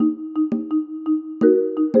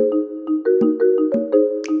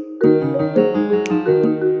Hello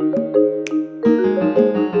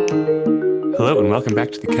and welcome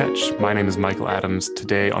back to The Catch. My name is Michael Adams.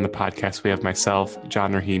 Today on the podcast, we have myself,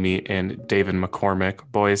 John Rahimi, and David McCormick.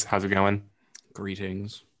 Boys, how's it going?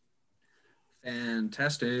 Greetings.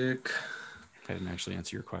 Fantastic. I didn't actually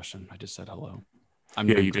answer your question. I just said hello.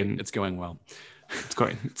 You didn't. It's going well. It's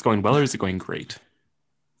going well, or is it going great?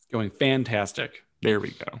 It's going fantastic. There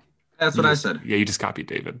we go. That's what I said. Yeah, you just copied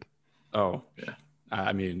David. Oh, Yeah.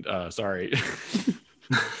 Sorry.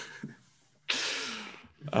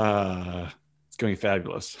 It's going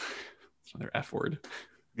fabulous. It's another F word.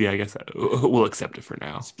 Yeah, I guess we'll accept it for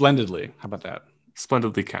now. Splendidly. How about that?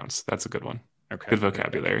 Splendidly counts. That's a good one. Okay. Good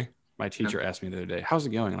vocabulary. My teacher asked me the other day, "How's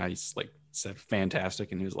it going?" And I just said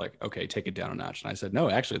fantastic, and he was like, "Okay, take it down a notch." And I said, "No,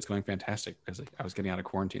 actually, it's going fantastic because I was getting out of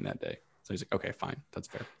quarantine that day." So he's like, "Okay, fine, that's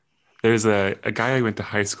fair." There's a guy I went to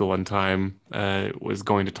high school one time, was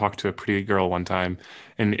going to talk to a pretty girl one time,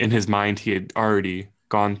 and in his mind, he had already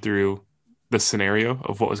gone through the scenario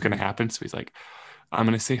of what was going to happen. So he's like, I'm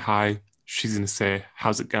going to say hi. She's going to say,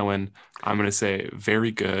 how's it going? I'm going to say, very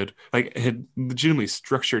good. Like, had legitimately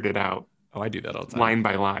structured it out. Oh, I do that all the time. Line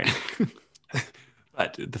by line.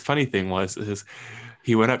 But the funny thing was,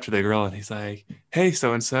 he went up to the girl and he's like, hey,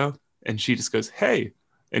 so-and-so. And she just goes, hey.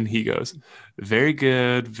 And he goes, very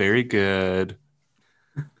good, very good.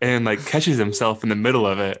 And like catches himself in the middle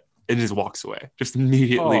of it and just walks away. Just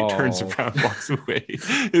immediately turns around, walks away.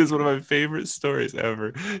 It is one of my favorite stories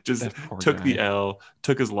ever. Just took the L,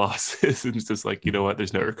 took his losses, and just like, you know what?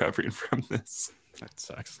 There's no recovering from this. That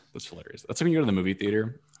sucks. That's hilarious. That's like when you go to the movie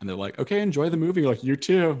theater and they're like, okay, enjoy the movie. You're like, you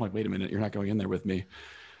too. I'm like, wait a minute, you're not going in there with me.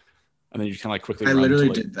 And then you kind of like quickly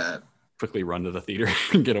did that. Quickly run to the theater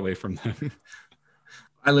and get away from them.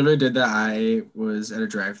 I literally did that. I was at a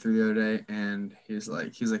drive-thru the other day, and he's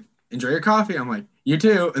like, enjoy your coffee. I'm like, you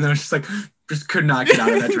too. And then I was just could not get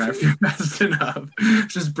out of that drive-thru fast enough.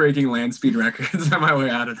 Just breaking land speed records on my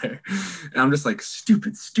way out of there. And I'm just like,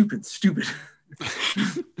 stupid.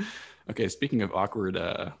 Okay, speaking of awkward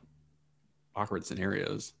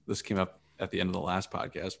scenarios, this came up at the end of the last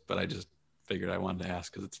podcast, but I just figured I wanted to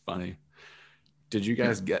ask because it's funny. Did you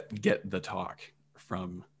guys get the talk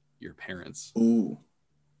from your parents? Ooh.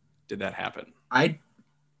 Did that happen? I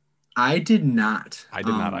did not. I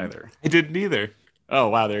did not either. I didn't either. Oh,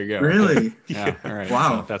 wow. There you go. Really? Yeah. All right.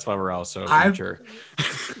 Wow. So that's why we're all so mature.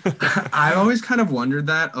 I've always kind of wondered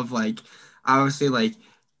that of like, obviously like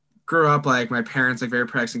grew up like my parents, like very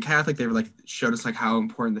practicing Catholic. They were like showed us like how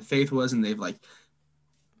important the faith was. And they've like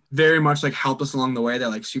very much like helped us along the way. They're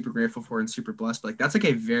like super grateful for and super blessed. But like, that's like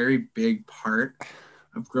a very big part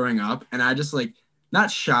of growing up. And I just like, not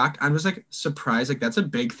shocked. I'm just like surprised. Like that's a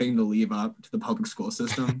big thing to leave up to the public school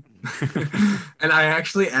system. And I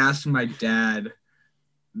actually asked my dad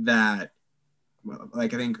that, well,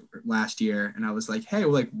 like I think last year, and I was like, "Hey,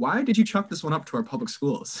 well, like, why did you chuck this one up to our public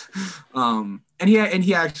schools?" And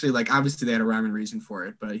he actually like obviously they had a rhyme and reason for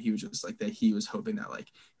it, but he was just like that. He was hoping that like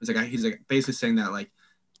he's like basically saying that like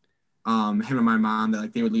him and my mom that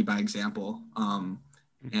like they would lead by example,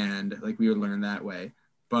 and like we would learn that way,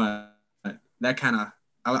 but. That kind of,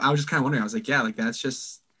 I was just kind of wondering, I was like, yeah, like that's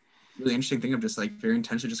just really interesting thing of just like very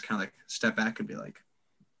intentionally just kind of like step back and be like,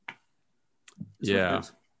 yeah,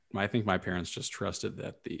 I think my parents just trusted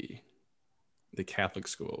that the Catholic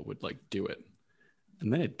school would like do it.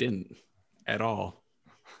 And then it didn't at all.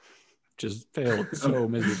 Just failed so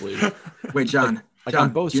miserably. Wait, John,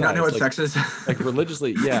 on both do you sides, not know what like, sex is? Like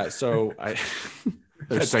religiously. Yeah. So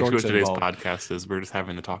That's actually what today's podcast is. We're just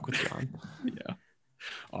having a talk with John. Yeah.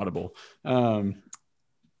 Audible.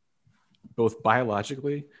 Both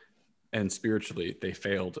biologically and spiritually, they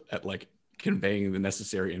failed at like conveying the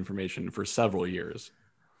necessary information for several years.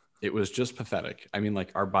 It was just pathetic. I mean,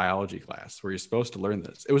 like our biology class where you're supposed to learn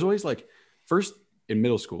this, it was always like first in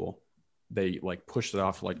middle school, they like pushed it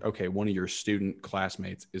off like, okay, one of your student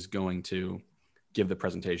classmates is going to give the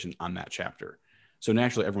presentation on that chapter. So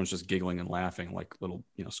naturally everyone's just giggling and laughing like little,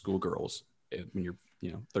 schoolgirls when you're,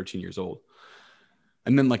 13 years old.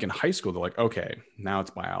 And then like in high school, they're like, okay, now it's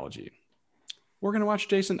biology. We're going to watch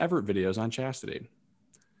Jason Everett videos on chastity.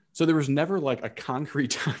 So there was never like a concrete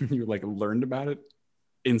time you like learned about it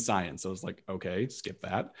in science. So I was like, okay, skip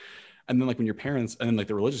that. And then like when your parents, and then like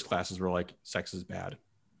the religious classes were like, sex is bad.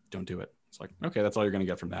 Don't do it. It's like, okay, that's all you're going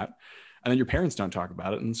to get from that. And then your parents don't talk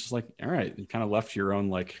about it. And it's just like, all right, you kind of left your own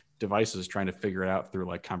like devices trying to figure it out through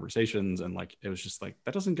like conversations. And like, it was just like,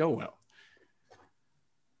 that doesn't go well.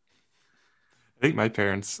 I think my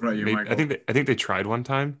parents, Right, I think they tried one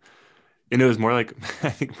time, and it was more like, I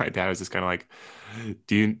think my dad was just kind of like,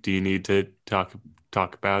 do you need to talk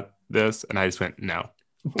about this? And I just went, no.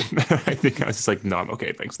 I think I was just like, no, I'm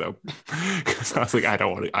okay, thanks though, because I was like, I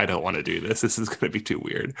don't want to do this. This is going to be too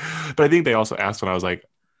weird. But I think they also asked when I was like,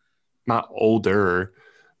 not older,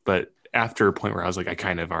 but after a point where I was like, I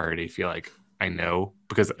kind of already feel like I know,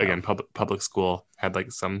 because again, public school had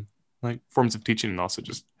like some like forms of teaching and also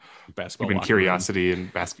just Basketball even locker curiosity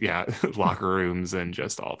and locker rooms and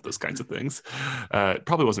just all of those kinds of things. It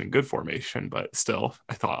probably wasn't good formation, but still,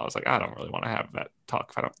 I was like, I don't really want to have that talk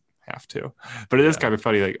if I don't have to. But it is kind of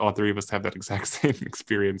funny, like all three of us have that exact same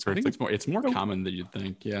experience. Where I think it's more oh. common than you'd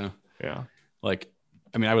think. Yeah. Yeah. Like,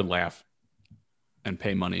 I mean, I would laugh and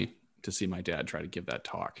pay money to see my dad try to give that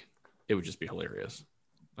talk. It would just be hilarious.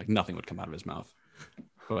 Like nothing would come out of his mouth,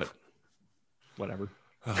 but whatever.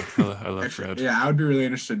 Oh, I love Fred. Yeah, I would be really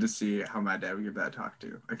interested to see how my dad would give that talk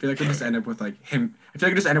too. I feel like it just end up with like him. I feel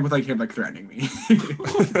like it just end up with like him like threatening me.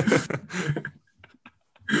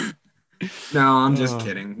 No, I'm just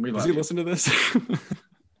kidding. We love Does he you. listen to this?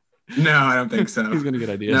 No, I don't think so. He's gonna get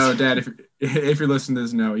ideas. No, Dad, if you're listening to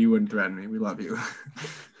this, no, you wouldn't threaten me. We love you.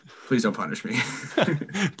 Please don't punish me.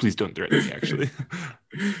 Please don't threaten me, actually.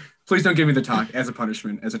 Please don't give me the talk as a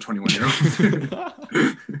punishment as a 21-year-old.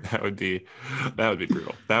 That would be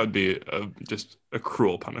brutal. That would be just a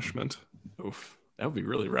cruel punishment. Oof, that would be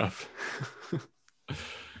really rough.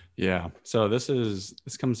 Yeah. So this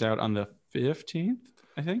comes out on the 15th,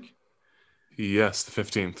 I think. Yes, the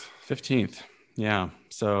 15th. 15th. Yeah.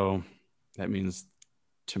 So that means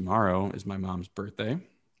tomorrow is my mom's birthday,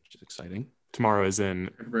 which is exciting. Tomorrow is in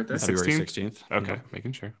Birthday? February 16th. Okay, Yeah.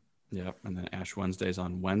 making sure. Yeah. And then Ash Wednesday is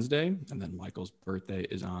on Wednesday. And then Michael's birthday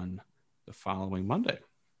is on the following Monday.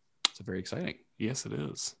 So very exciting. Yes, it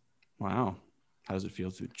is. Wow. How does it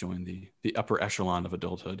feel to join the upper echelon of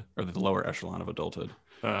adulthood, or the lower echelon of adulthood?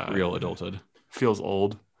 Real adulthood. Feels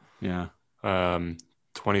old. Yeah.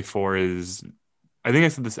 24 is, I think I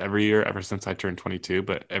said this every year ever since I turned 22,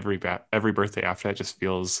 but every birthday after that just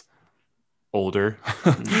feels older.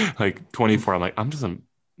 Like 24, I'm like,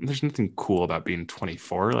 there's nothing cool about being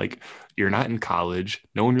 24. Like, you're not in college.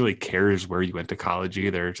 No one really cares where you went to college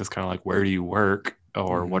either. It's just kind of like, where do you work,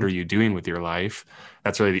 or what are you doing with your life?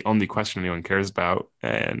 That's really the only question anyone cares about.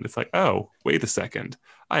 And it's like, oh, wait a second.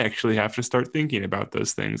 I actually have to start thinking about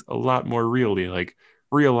those things a lot more really. Like,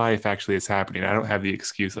 real life actually is happening. I don't have the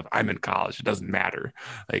excuse of I'm in college. It doesn't matter.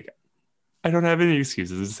 Like, I don't have any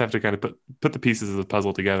excuses. I just have to kind of put the pieces of the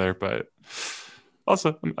puzzle together. But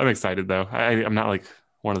also, I'm excited though. I'm not like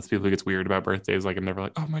one of those people who gets weird about birthdays. Like, I'm never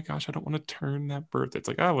like, oh my gosh, I don't want to turn that birthday. It's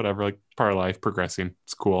like, oh, whatever. Like, part of life, progressing.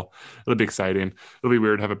 It's cool. It'll be exciting. It'll be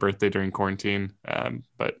weird to have a birthday during quarantine.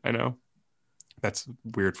 But I know that's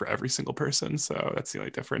weird for every single person. So that's the only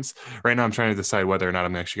difference. Right now, I'm trying to decide whether or not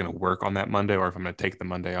I'm actually going to work on that Monday, or if I'm going to take the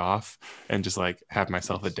Monday off and just like have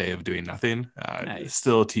myself a day of doing nothing. Nice.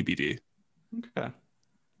 Still TBD. Okay.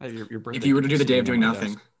 Your birthday If you were to do the day of doing on my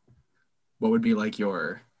nothing, desk. what would be like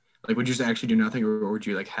would you just actually do nothing, or would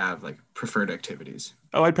you like have like preferred activities?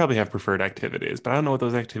 Oh, I'd probably have preferred activities, but I don't know what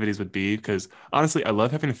those activities would be, because honestly, I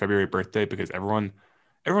love having a February birthday because everyone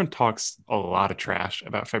talks a lot of trash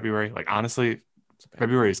about February. Like, honestly,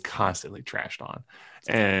 February is constantly trashed on,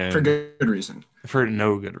 and For good reason. for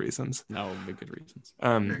no good reasons. No, big good reasons.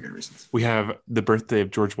 Very good reasons. We have the birthday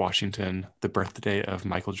of George Washington, the birthday of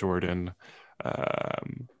Michael Jordan.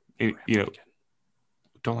 Lincoln.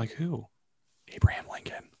 Don't like who? Abraham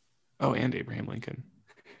Lincoln. Oh, and Abraham Lincoln.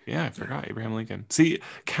 Yeah, I forgot Abraham Lincoln. See,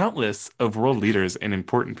 countless of world leaders and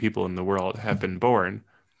important people in the world have been born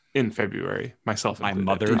in February, myself My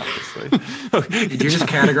included, mother. obviously. Did you just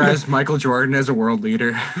categorize Michael Jordan as a world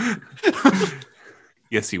leader?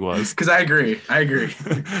 Yes, he was. Because I agree.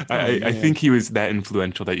 I think he was that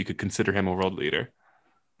influential that you could consider him a world leader.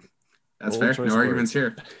 That's Bold fair. choice No of arguments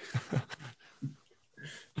here.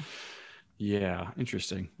 Yeah,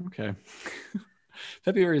 interesting. Okay.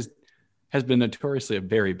 February has been notoriously a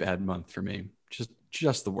very bad month for me.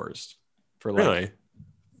 Just the worst. For like, Really?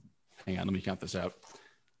 hang on, let me count this out.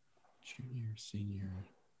 Junior, senior.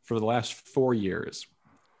 For the last 4 years,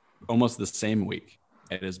 almost the same week,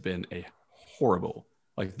 it has been a horrible,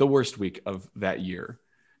 like the worst week of that year.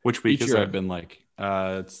 Which week Each is year that? I've been like,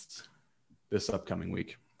 it's this upcoming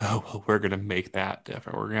week. Oh, well, we're gonna make that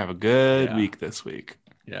different. We're gonna have a good week this week.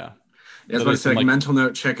 Yeah. Yeah, I was So about to there's say, been, like, like, mental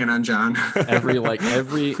note checking on John.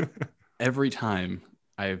 every time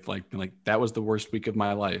I've like been like, that was the worst week of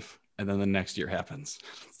my life, and then the next year happens.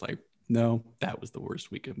 It's like, no, that was the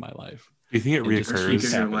worst week of my life. Do you think it It just reoccurs? keeps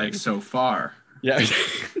Keeping your happening. life so far. Yeah.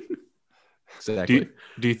 Exactly.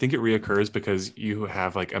 Do you think it reoccurs because you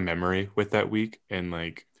have like a memory with that week, and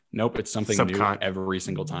like, Nope, it's something new every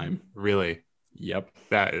single time. really, Yep.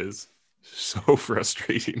 that is so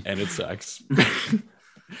frustrating. And it sucks.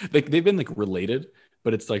 Like they've been like related,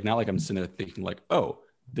 but it's like not like I'm sitting there thinking like, oh,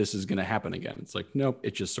 this is gonna happen again. It's like, nope,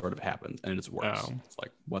 it just sort of happens and it just works. Oh. It's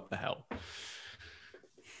like, what the hell?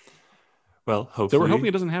 Well, So we're hoping hopefully,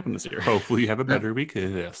 it doesn't happen this year. hopefully you have a better week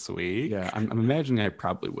this week. Yeah, I'm imagining I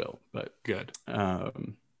probably will, but Good.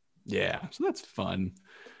 yeah, so that's fun.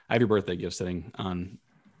 I have your birthday gift sitting on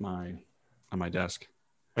my desk.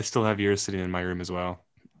 I still have yours sitting in my room as well.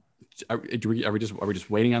 Are we just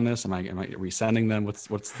waiting on this? Are we sending them? What's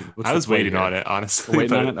I was waiting on it, honestly. We're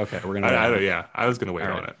waiting but on it. Okay, we're gonna. I was gonna wait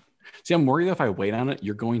All on right. it. See, I'm worried that if I wait on it,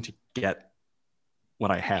 you're going to get what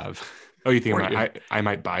I have. Oh, you think Or I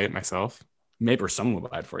might buy it myself? Maybe or someone will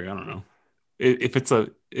buy it for you. I don't know. If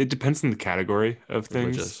it depends on the category of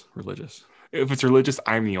things. Religious. If it's religious,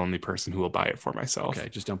 I'm the only person who will buy it for myself. Okay,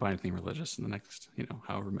 just don't buy anything religious in the next,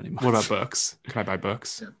 however many months. What about books? Can I buy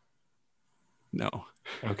books? Yeah. No.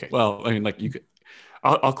 Okay. Well, I mean, like you could.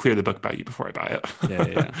 I'll clear the book about you before I buy it.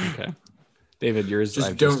 Yeah. Okay. David, yours. Just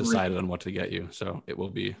I've just don't decided on what to get you, so it will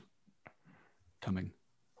be coming.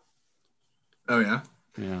 Oh yeah.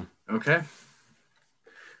 Yeah. Okay.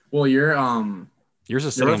 Well, you're Yours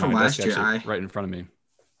is You're sitting from on my last desk year, actually, right in front of me.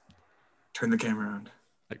 turn the camera around.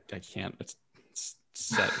 I can't. It's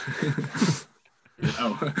set.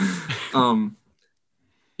 Oh.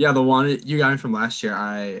 Yeah, the one you got me from last year,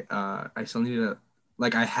 I still need to,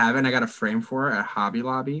 like, I have it and I got a frame for it at Hobby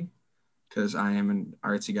Lobby because I am an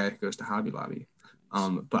artsy guy who goes to Hobby Lobby.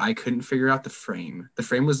 But I couldn't figure out the frame. The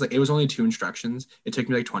frame was like, it was only 2 instructions. It took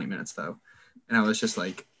me like 20 minutes though. And I was just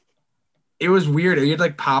like, it was weird. You'd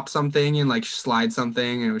like pop something and like slide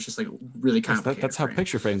something. And it was just like really complicated. That's how frame.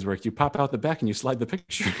 picture frames work. You pop out the back and you slide the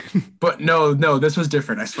picture. But no, this was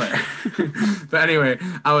different, I swear. But anyway,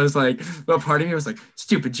 I was like, well, part of me was like,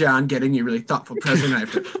 stupid John, getting you a really thoughtful present. I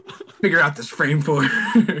have to figure out this frame for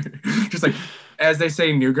just like, as they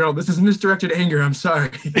say, New Girl, this is misdirected anger. I'm sorry.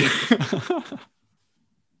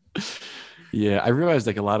 Yeah, I realized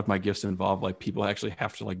like a lot of my gifts involve like people actually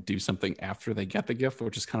have to like do something after they get the gift,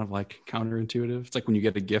 which is kind of like counterintuitive. It's like when you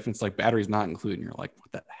get a gift and it's like batteries not included, and you're like,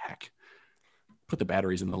 what the heck? Put the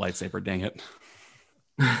batteries in the lightsaber, dang it.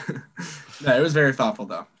 No, it was very thoughtful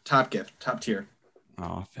though. Top gift, top tier.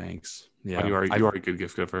 Oh, thanks. Yeah, You are a good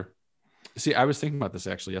gift giver. See, I was thinking about this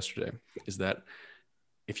actually yesterday. Is that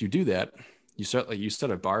if you do that, you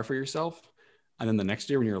set a bar for yourself, and then the next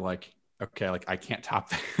year when you're like, okay, like I can't top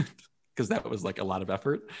that because that was like a lot of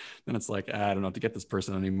effort. Then it's like I don't know how to get this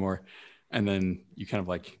person anymore, and then you kind of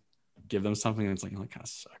like give them something, and it's like, oh, it kind of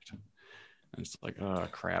sucked, and it's like, oh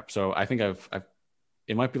crap. So I think I've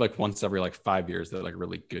it might be like once every like 5 years that like a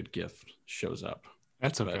really good gift shows up.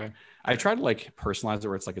 That's okay. But I try to like personalize it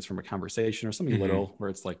where it's like it's from a conversation or something little where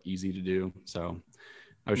it's like easy to do. So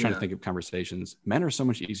I was trying to think of conversations. Men are so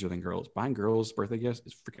much easier than girls. Buying girls birthday gifts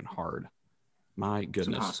is freaking hard. My goodness,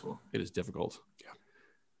 It's impossible. It is difficult. Yeah.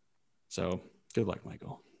 So good luck,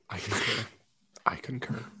 Michael. I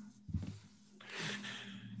concur.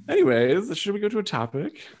 Anyways, should we go to a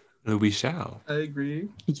topic? We shall. I agree.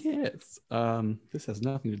 Yes. This has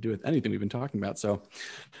nothing to do with anything we've been talking about. So,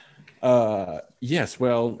 yes.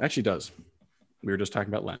 Well, actually, it does. We were just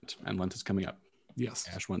talking about Lent, and Lent is coming up. Yes.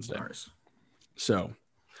 Ash Wednesday. Ours. So,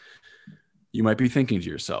 you might be thinking to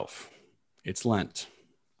yourself, "It's Lent.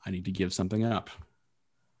 I need to give something up.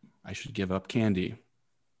 I should give up candy,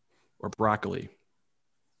 or broccoli,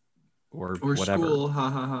 or whatever." School. Ha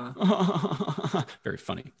ha ha. Very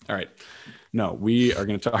funny. All right. No, we are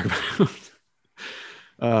going to talk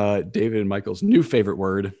about David and Michael's new favorite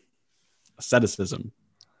word, asceticism.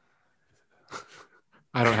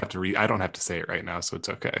 I don't have to say it right now, so it's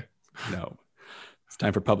okay. No. It's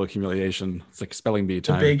time for public humiliation. It's like spelling bee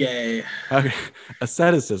time. The big A. Okay.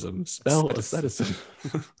 Asceticism. Spell asceticism.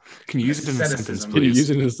 Can you use it in a sentence, Asceticism. Can you please? use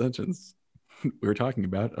it in a sentence? We were talking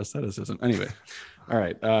about asceticism. Anyway. All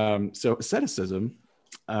right. So asceticism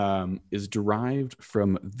is derived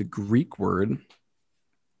from the Greek word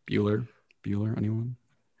Bueller. Anyone?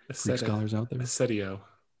 Greek scholars out there? Ascetio.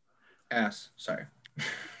 Ass. Sorry.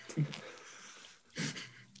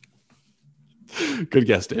 Good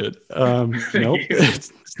guess, David. Nope, you.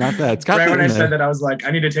 it's not that. It's got Right that when I in said there. that, I was like,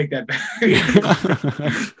 I need to take that back.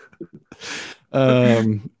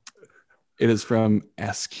 It is from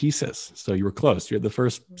ascesis. So you were close. You had the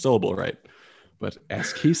first syllable right. But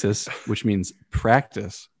ascesis, which means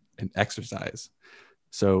practice and exercise.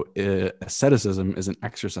 So asceticism is an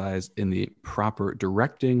exercise in the proper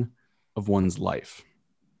directing of one's life.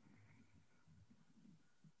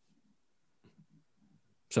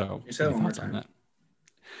 So You said it any one more thoughts on time. that?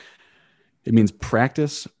 It means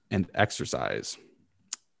practice and exercise.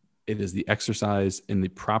 It is the exercise in the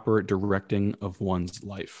proper directing of one's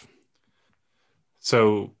life.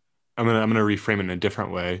 So I'm gonna reframe it in a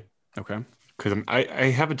different way Okay. because I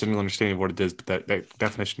have a general understanding of what it is, but that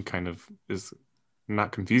definition kind of is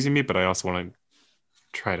not confusing me. But I also want to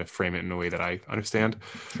try to frame it in a way that I understand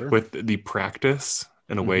Sure. with the practice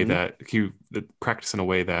in a way Mhm. that the practice in a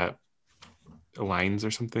way that aligns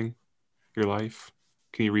or something your life.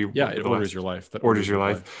 Can you read Yeah, it orders your life. That orders your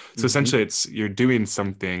life? So Mhm. essentially, it's you're doing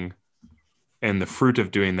something, and the fruit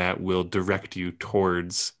of doing that will direct you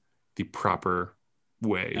towards the proper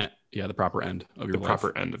way, Yeah, the proper end of your the life.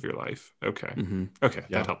 proper end of your life. Okay. Mhm. Okay,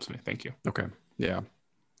 Yeah. that helps me. Thank you. Okay. Yeah.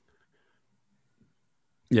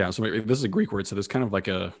 Yeah. So this is a Greek word. So there's kind of like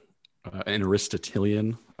an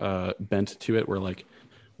Aristotelian bent to it, where like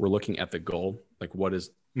we're looking at the goal, like what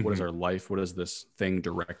is Mhm. our life? What is this thing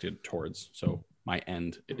directed towards? So my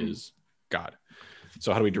end is God.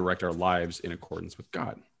 So how do we direct our lives in accordance with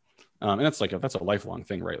God? And that's a lifelong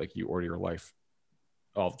thing, right? Like you order your life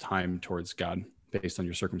all the time towards God based on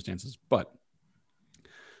your circumstances. But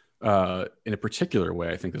in a particular way,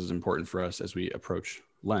 I think this is important for us as we approach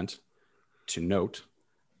Lent to note,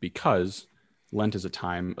 because Lent is a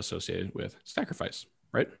time associated with sacrifice,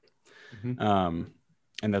 right? Mhm.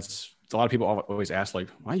 And that's a lot of people always ask, like,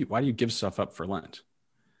 why do you give stuff up for Lent?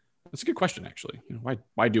 That's a good question, actually. You know,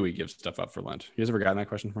 why do we give stuff up for Lent? You guys ever gotten that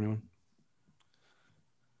question from anyone?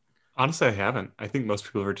 Honestly, I haven't. I think most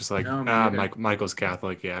people are just like, No, me neither. Michael's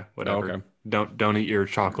Catholic, yeah, Oh, whatever. okay. Don't eat your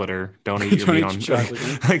chocolate or don't eat your Don't meat eat on your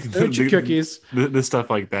chocolate. like Don't eat your cookies. the stuff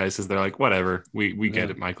like that. It's just they're like, whatever. We get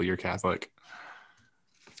Yeah. it, Michael. You're Catholic.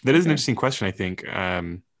 That is an Okay. interesting question. I think.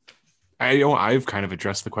 I've kind of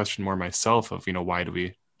addressed the question more myself of why do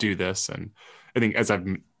we do this, and I think as I've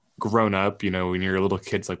grown up, when you're a little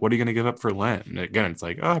kid, it's like, what are you going to give up for Lent? And again, it's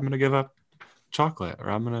like, oh, I'm going to give up chocolate, or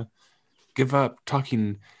I'm going to give up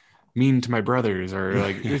talking mean to my brothers, or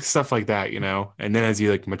like stuff like that, and then as you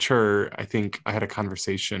like mature, I think I had a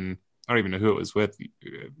conversation, I don't even know who it was with,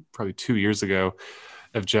 probably 2 years ago,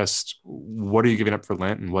 of just what are you giving up for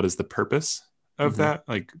Lent and what is the purpose of Mhm. that?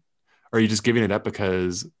 Like, are you just giving it up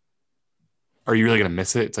because are you really going to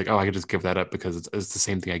miss it? It's like, oh, I could just give that up because it's the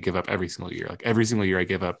same thing I give up every single year. Like every single year I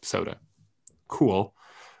give up soda. Cool.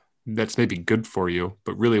 That's maybe good for you,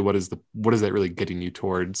 but really what is that really getting you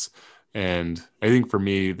towards? And I think for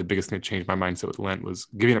me, the biggest thing that changed my mindset with Lent was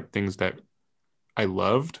giving up things that I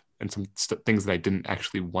loved and some things that I didn't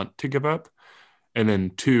actually want to give up. And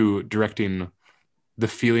then two, directing the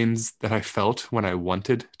feelings that I felt when I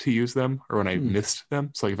wanted to use them or when I Hmm. missed them.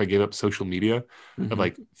 So like if I gave up social media, of Mhm.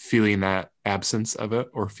 like feeling that absence of it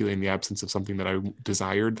or feeling the absence of something that I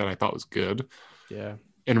desired that I thought was good, Yeah.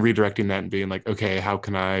 and redirecting that and being like, okay, how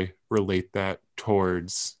can I relate that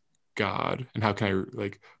towards God? And how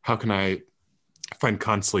can I find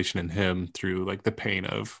consolation in him through like the pain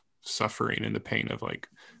of suffering and the pain of like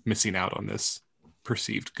missing out on this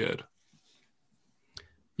perceived good?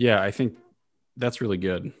 Yeah, I think that's really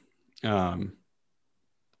good. Um,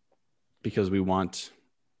 because we want,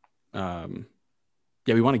 we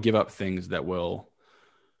want to give up things that will,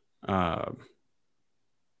 uh,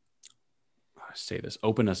 say this,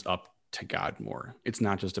 open us up to God more. It's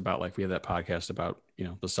not just about, like, we have that podcast about,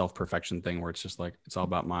 the self-perfection thing where it's just like, it's all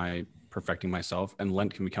about my perfecting myself. And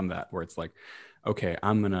Lent can become that, where it's like, okay,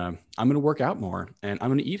 I'm gonna work out more and I'm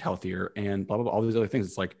gonna eat healthier and blah, blah, blah, all these other things.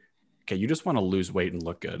 It's like, okay, you just want to lose weight and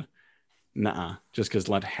look good. Nuh-uh. Just because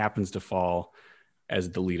Lent happens to fall as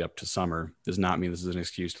the lead up to summer does not mean this is an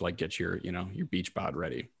excuse to like get your beach bod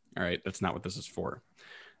ready. All right. That's not what this is for.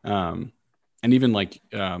 And even like,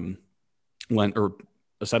 Lent or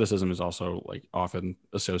asceticism is also like often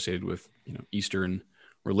associated with, Eastern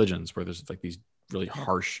religions, where there's like these really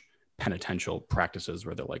harsh penitential practices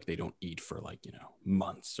where they don't eat for like,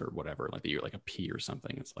 months or whatever, like they eat like a pea or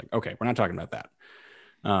something. It's like, okay, we're not talking about that.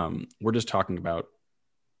 We're just talking about,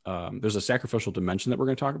 there's a sacrificial dimension that we're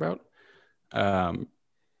going to talk about.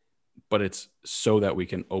 But it's so that we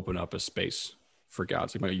can open up a space for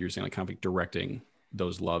God. So like you're saying, like kind of like directing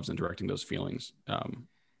those loves and directing those feelings,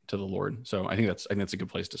 to the Lord. So I think that's a good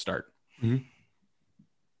place to start. Mm-hmm.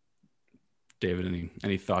 David,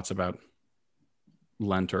 any thoughts about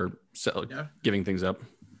Lent or giving things up?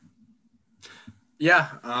 Yeah,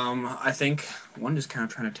 I think one just kind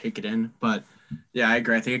of trying to take it in, but yeah, I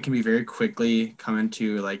agree. I think it can be very quickly come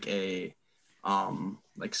into like a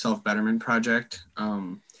like self-betterment project,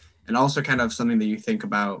 and also kind of something that you think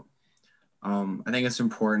about. I think it's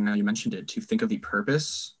important, now you mentioned it, to think of the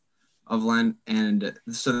purpose of Lent, and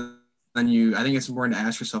so then I think it's important to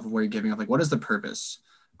ask yourself of where you're giving up, like what is the purpose?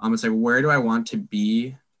 It's like, where do I want to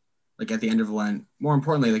be like at the end of Lent? More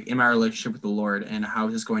importantly, like in my relationship with the Lord, and how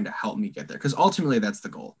is this going to help me get there? Because ultimately that's the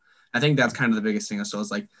goal. I think that's kind of the biggest thing. So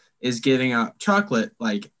it's like, is giving up chocolate,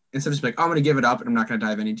 like, instead of just like, oh, I'm going to give it up and I'm not going to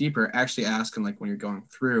dive any deeper, actually ask them, like, when you're going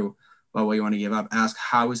through about what you want to give up, ask,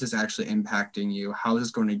 how is this actually impacting you? How is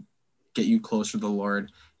this going to get you closer to the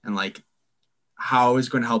Lord? And like, how is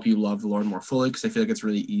going to help you love the Lord more fully? Because I feel like it's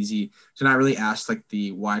really easy to not really ask like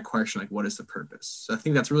the why question, like what is the purpose? So I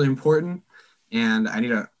think that's really important. And I need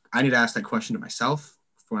to ask that question to myself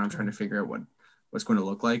for when I'm trying to figure out what's going to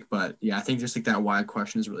look like. But yeah, I think just like that why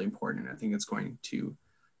question is really important. I think it's going to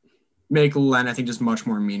make Lent, I think, just much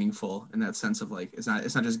more meaningful in that sense of like, it's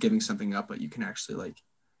not just giving something up, but you can actually like,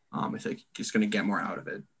 I think just going to get more out of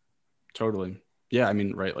it. Totally. Yeah. I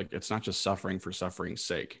mean, right. Like it's not just suffering for suffering's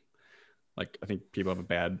sake. Like I think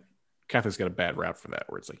Catholics get a bad rap for that,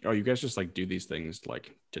 where it's like, oh, you guys just like do these things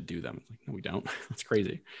like to do them. It's like, no, we don't. That's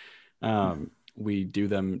crazy. We do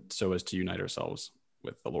them so as to unite ourselves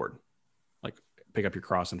with the Lord. Like pick up your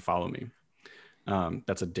cross and follow me.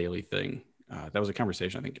 That's a daily thing. That was a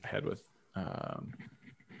conversation I think I had with,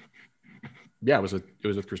 it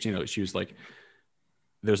was with Christina. She was like,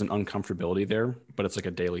 there's an uncomfortability there, but it's like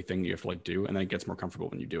a daily thing you have to like do. And then it gets more comfortable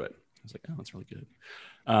when you do it. I was like, oh, that's really good.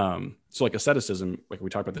 So like asceticism, like we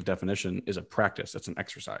talked about, the definition is a practice. That's an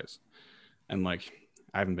exercise. And like,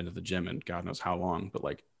 I haven't been to the gym in God knows how long, but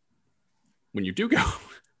like when you do go,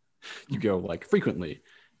 you go like frequently,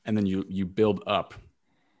 and then you build up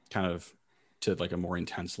kind of to like a more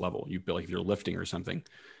intense level. You build, like if you're lifting or something,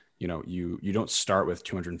 you know, you don't start with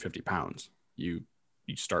 250 pounds. You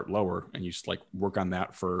start lower and you just like work on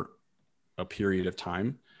that for a period of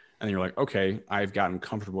time. And then you're like, okay, I've gotten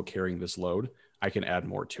comfortable carrying this load. I can add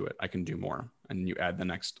more to it. I can do more. And you add the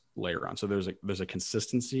next layer on. So there's a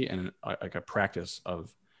consistency and like a practice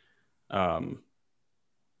of, I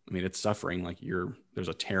mean, it's suffering. Like there's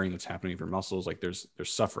a tearing that's happening of your muscles. Like there's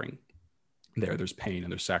suffering there's pain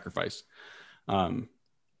and there's sacrifice,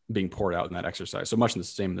 being poured out in that exercise. So much the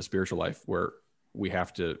same in the spiritual life, where we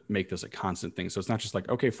have to make this a constant thing. So it's not just like,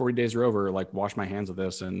 okay, 40 days are over, like wash my hands of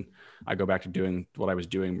this and I go back to doing what I was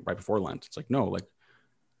doing right before Lent. It's like, no, like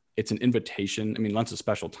it's an invitation. I mean, Lent's a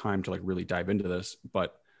special time to like really dive into this,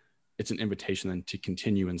 but it's an invitation then to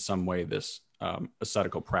continue in some way this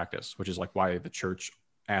ascetical practice, which is like why the church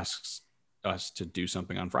asks us to do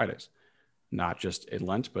something on Fridays, not just in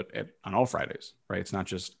Lent, but on all Fridays, right? It's not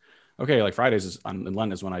just, okay, like Fridays in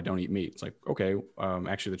Lent is when I don't eat meat. It's like, okay,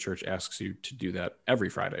 actually the church asks you to do that every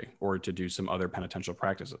Friday or to do some other penitential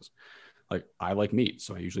practices. Like I like meat,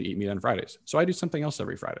 so I usually eat meat on Fridays. So I do something else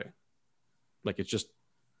every Friday. Like it's just,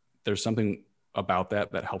 there's something about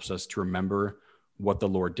that helps us to remember what the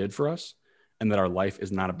Lord did for us and that our life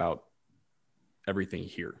is not about everything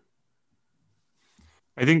here.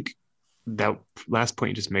 I think that last point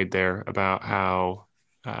you just made there about how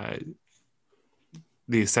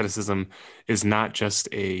the asceticism is not just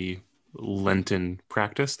a Lenten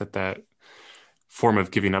practice, that form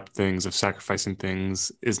of giving up things, of sacrificing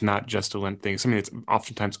things, is not just a Lent thing. Something that's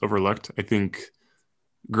oftentimes overlooked. I think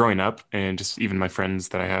growing up, and just even my friends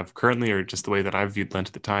that I have currently, or just the way that I've viewed Lent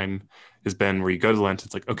at the time, has been where you go to Lent,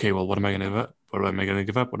 it's like, okay, well, what am I going to give up? What am I going to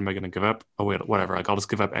give up? What am I going to give up? Oh, wait, whatever. Like, I'll just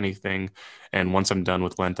give up anything. And once I'm done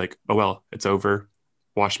with Lent, like, oh, well, it's over.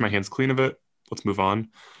 Wash my hands clean of it. Let's move on.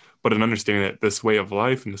 But an understanding that this way of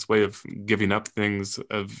life and this way of giving up things,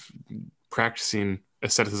 of practicing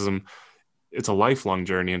asceticism, it's a lifelong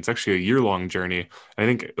journey, and it's actually a year-long journey. And I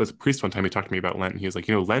think it was a priest one time, he talked to me about Lent, and he was like,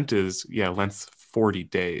 Lent's 40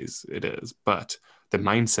 days, it is, but the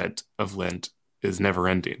mindset of Lent is never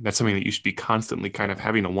ending. That's something that you should be constantly kind of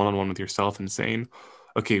having a one-on-one with yourself and saying,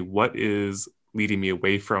 okay, what is leading me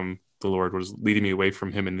away from the Lord? What is leading me away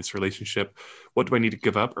from him in this relationship? What do I need to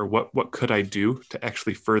give up? Or what could I do to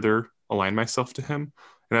actually further align myself to him?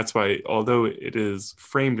 And that's why, although it is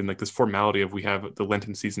framed in like this formality of we have the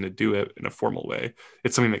Lenten season to do it in a formal way,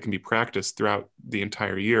 it's something that can be practiced throughout the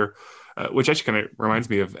entire year, which actually kind of reminds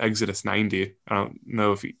me of Exodus 90. I don't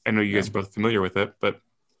know if I know you guys are both familiar with it, but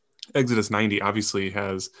Exodus 90 obviously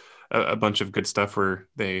has a bunch of good stuff where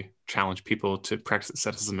they challenge people to practice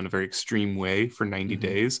asceticism in a very extreme way for 90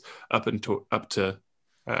 days up to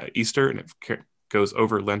Easter, and it goes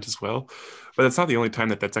over Lent as well. But that's not the only time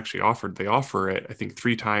that that's actually offered. They offer it, I think,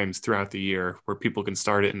 3 times throughout the year, where people can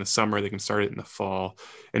start it in the summer, they can start it in the fall.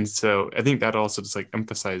 And so I think that also just like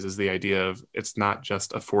emphasizes the idea of it's not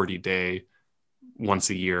just a 40-day once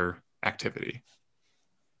a year activity.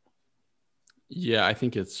 Yeah, I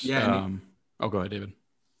think it's go ahead, David.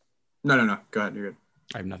 No. Go ahead. You're good.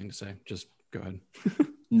 I have nothing to say. Just go ahead.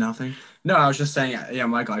 Nothing. No, I was just saying, yeah,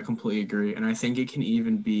 Michael, I completely agree. And I think it can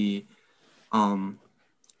even be, I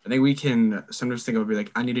think we can sometimes think of it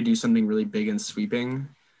like, I need to do something really big and sweeping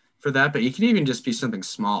for that, but it can even just be something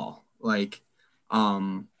small. Like,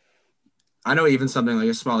 I know even something like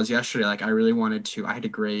as small as yesterday, like I had to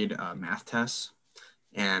grade math tests,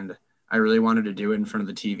 and I really wanted to do it in front of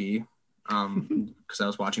the TV because I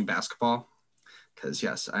was watching basketball. Because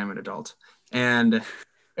yes, I am an adult, and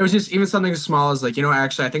it was just even something as small as like,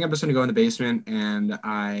 actually, I think I'm just gonna go in the basement and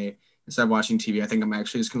instead of watching TV, I think I'm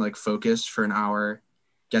actually just gonna like focus for an hour,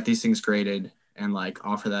 get these things graded, and like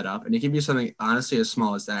offer that up. And it can be something honestly as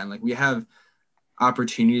small as that. And like we have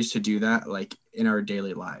opportunities to do that like in our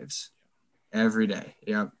daily lives every day.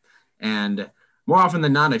 Yep. And more often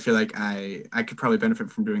than not, I feel like I could probably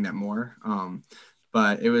benefit from doing that more.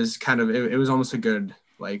 But it was it was almost a good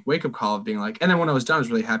like wake up call of being like, and then when I was done, I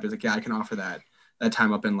was really happy. I was like, yeah, I can offer that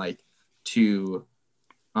time up and like to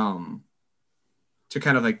kind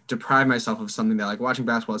of like deprive myself of something that like watching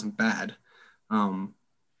basketball isn't bad.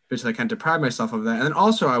 But to like kind of deprive myself of that. And then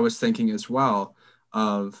also I was thinking as well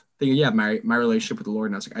of thinking, yeah, my relationship with the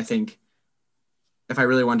Lord. And I was like, I think if I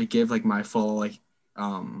really want to give like my full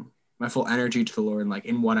energy to the Lord and like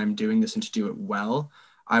in what I'm doing this and to do it well,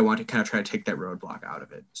 I want to kind of try to take that roadblock out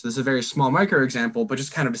of it. So this is a very small micro example, but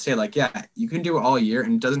just kind of to say like, yeah, you can do it all year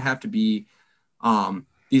and it doesn't have to be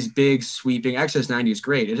these big sweeping Exodus 90 is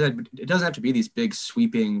great. It doesn't have to be these big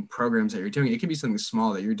sweeping programs that you're doing. It can be something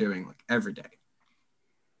small that you're doing like every day.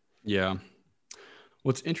 Yeah.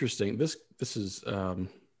 What's interesting, this is from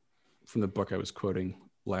the book I was quoting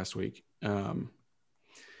last week.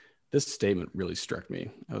 This statement really struck me.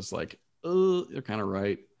 I was like, oh, you're kind of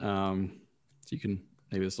right. So you can,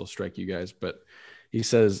 maybe this will strike you guys, but he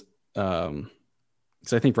says, so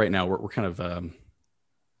I think right now we're kind of,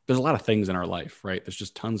 there's a lot of things in our life, right? There's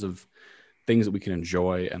just tons of things that we can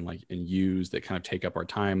enjoy and use that kind of take up our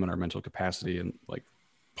time and our mental capacity and like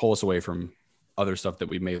pull us away from other stuff that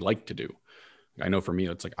we may like to do. I know for me,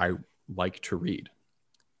 it's like, I like to read.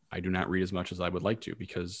 I do not read as much as I would like to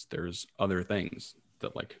because there's other things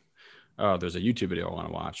that like, oh, there's a YouTube video I want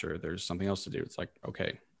to watch, or there's something else to do. It's like,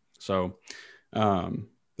 okay. So there's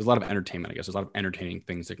a lot of entertainment, I guess. There's a lot of entertaining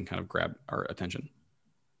things that can kind of grab our attention.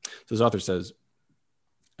 So this author says,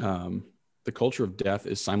 the culture of death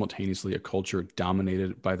is simultaneously a culture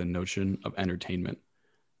dominated by the notion of entertainment.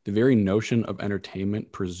 The very notion of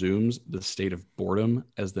entertainment presumes the state of boredom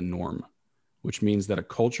as the norm, which means that a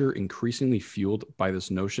culture increasingly fueled by this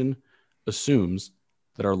notion assumes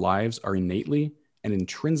that our lives are innately and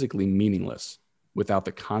intrinsically meaningless without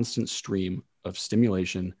the constant stream of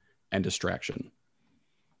stimulation and distraction.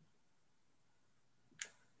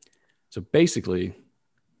 So basically,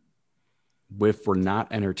 if we're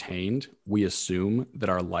not entertained, we assume that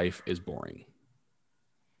our life is boring.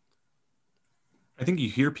 I think you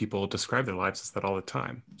hear people describe their lives as that all the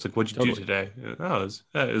time. It's like, what'd you do today? Oh,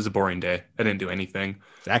 it was a boring day. I didn't do anything.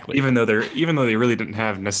 Exactly. Even though they really didn't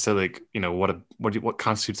have necessarily like, what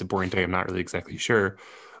constitutes a boring day. I'm not really exactly sure,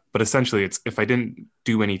 but essentially, it's if I didn't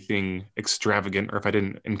do anything extravagant or if I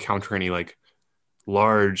didn't encounter any like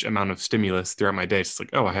large amount of stimulus throughout my day, it's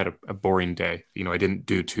like, oh, I had a boring day. I didn't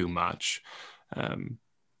do too much.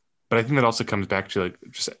 But I think that also comes back to like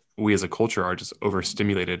just we as a culture are just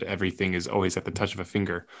overstimulated. Everything is always at the touch of a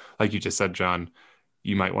finger. Like you just said, John,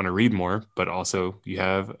 you might want to read more, but also you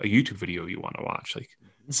have a YouTube video you want to watch. Like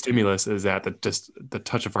stimulus is at just the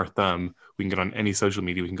touch of our thumb. We can get on any social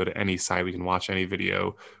media. We can go to any site. We can watch any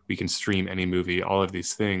video. We can stream any movie, all of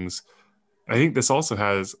these things. I think this also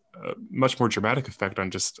has a much more dramatic effect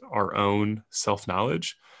on just our own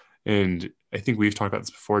self-knowledge. And I think we've talked about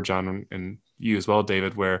this before, John, and you as well,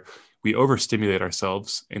 David, where we overstimulate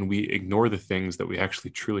ourselves and we ignore the things that we actually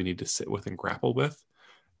truly need to sit with and grapple with.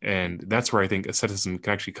 And that's where I think asceticism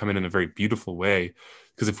can actually come in a very beautiful way.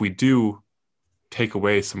 Because if we do take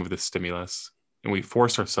away some of this stimulus and we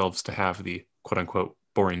force ourselves to have the quote unquote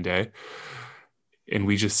boring day, and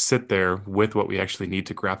we just sit there with what we actually need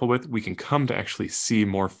to grapple with, we can come to actually see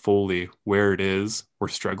more fully where it is we're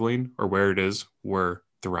struggling or where it is we're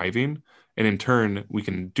thriving. And in turn, we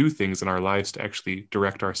can do things in our lives to actually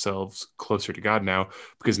direct ourselves closer to God now,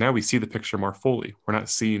 because now we see the picture more fully. We're not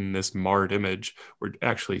seeing this marred image. We're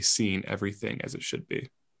actually seeing everything as it should be.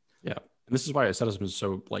 Yeah. And this is why asceticism is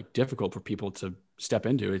so like difficult for people to step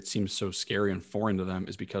into. It seems so scary and foreign to them,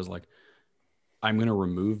 is because like, I'm going to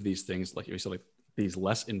remove these things, like you said, like these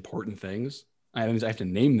less important things. I have to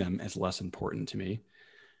name them as less important to me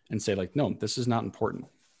and say like, no, this is not important.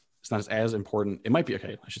 It's not as important. It might be,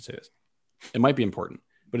 okay, I should say this. It might be important,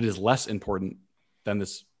 but it is less important than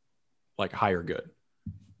this like higher good.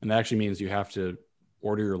 And that actually means you have to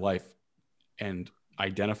order your life and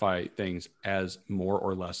identify things as more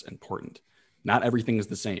or less important. Not everything is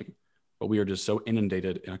the same. but we are just so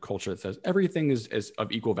inundated in a culture that says everything is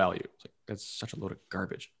of equal value. It's like, that's such a load of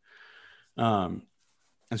garbage. And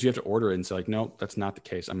so you have to order it and say like, no, that's not the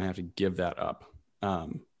case. I'm gonna have to give that up.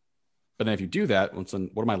 But then if you do that,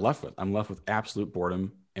 then what am I left with? I'm left with absolute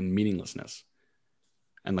boredom and meaninglessness.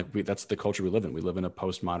 And like that's the culture we live in. We live in a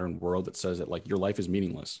postmodern world that says that like your life is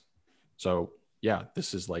meaningless. So yeah,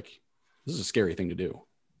 this is a scary thing to do.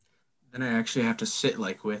 Then I actually have to sit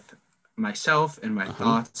like with myself and my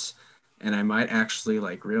thoughts, and I might actually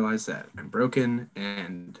like realize that I'm broken,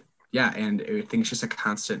 and and I think it's just a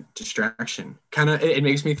constant distraction. Kind of, it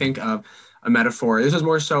makes me think of a metaphor. This is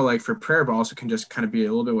more so like for prayer, but also can just kind of be a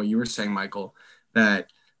little bit what you were saying, Michael,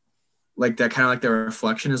 that like that kind of like the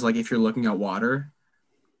reflection is like if you're looking at water,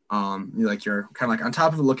 you're kind of like on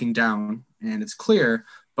top of it looking down and it's clear,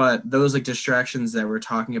 but those like distractions that we're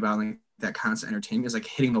talking about, like that constant entertainment is like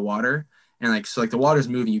hitting the water, and like so like the water's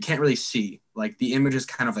moving, you can't really see, like the image is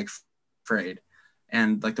kind of like frayed,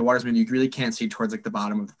 and like the water's moving, you really can't see towards like the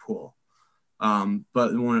bottom of the pool.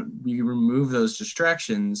 But when we remove those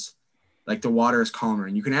distractions, like the water is calmer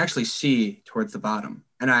and you can actually see towards the bottom.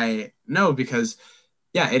 And I know because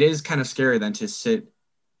it is kind of scary then to sit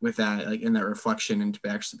with that, like in that reflection, and to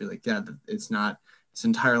actually be like, it's not, this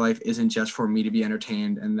entire life isn't just for me to be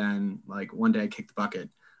entertained and then like one day I kick the bucket.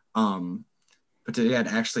 But to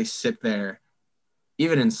actually sit there,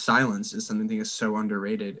 even in silence, is something that is so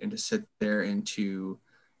underrated. And to sit there and to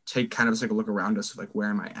take kind of just like a look around us of like, where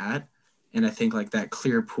am I at? And I think like that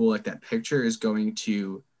clear pool, like that picture is going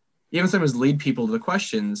to even sometimes lead people to the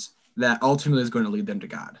questions that ultimately is going to lead them to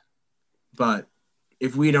God. But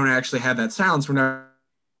if we don't actually have that silence, we're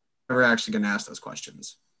never actually going to ask those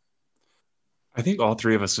questions. I think all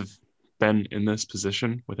three of us have been in this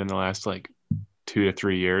position within the last like 2 to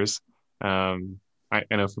 3 years. I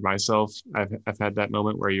know for myself, I've had that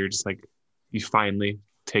moment where you're just like, you finally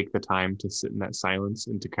take the time to sit in that silence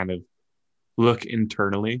and to kind of look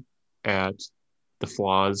internally at the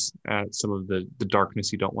flaws, at some of the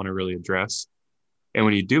darkness you don't want to really address. And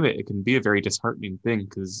when you do it, it can be a very disheartening thing,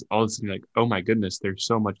 because all of a sudden you're like, oh my goodness, there's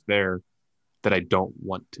so much there that I don't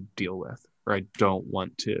want to deal with, or I don't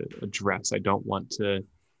want to address. I don't want to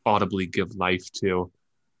audibly give life to.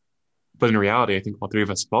 But in reality, I think all three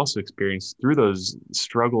of us have also experienced through those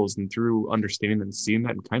struggles and through understanding and seeing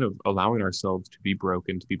that and kind of allowing ourselves to be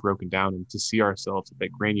broken down, and to see ourselves at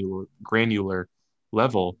that granular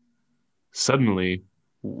level. Suddenly,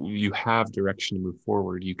 you have direction to move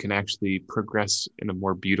forward. You can actually progress in a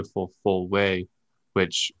more beautiful, full way,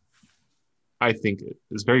 which I think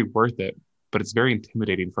is very worth it, but it's very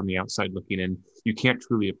intimidating from the outside looking in. You can't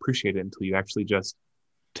truly appreciate it until you actually just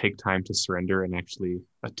take time to surrender and actually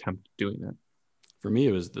attempt doing that. For me,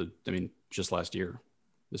 it was just last year,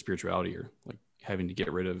 the spirituality year, like having to get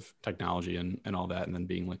rid of technology and all that, and then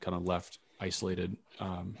being like kind of left isolated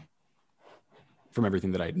from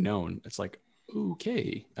everything that I'd known. It's like,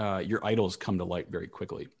 okay, your idols come to light very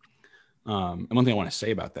quickly. And one thing I want to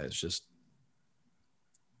say about that is just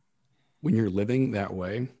when you're living that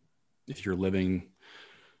way, if you're living,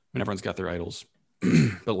 when everyone's got their idols,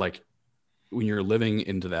 but like when you're living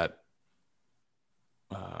into that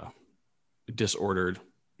disordered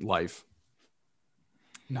life,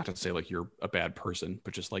 not to say like you're a bad person,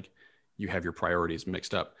 but just like you have your priorities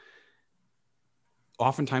mixed up.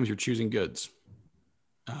 Oftentimes you're choosing goods.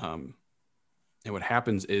 And what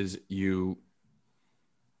happens is you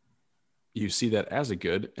see that as a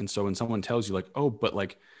good. And so when someone tells you like, oh, but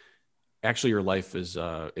like actually your life is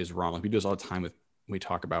wrong. Like we do this all the time we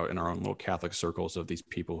talk about in our own little Catholic circles of these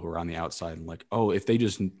people who are on the outside and like, oh, if they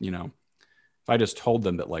just, if I just told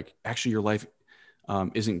them that like, actually your life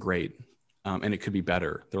isn't great and it could be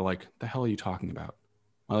better. They're like, the hell are you talking about?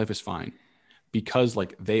 My life is fine. Because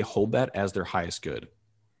like they hold that as their highest good.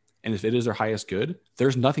 And if it is their highest good,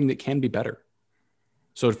 there's nothing that can be better.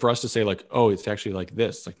 So for us to say like, oh, it's actually like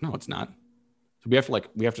this, like, no, it's not. So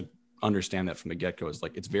we have to understand that from the get-go. Is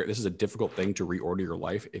like, this is a difficult thing to reorder your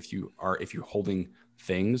life if you're holding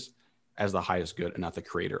things as the highest good and not the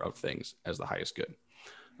creator of things as the highest good.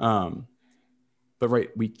 But right,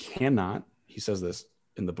 we cannot, he says this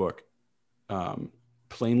in the book,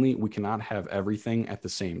 plainly, we cannot have everything at the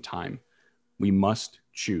same time. We must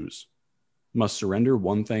choose, must surrender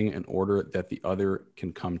one thing in order that the other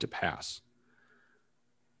can come to pass.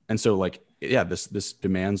 And so like, yeah, this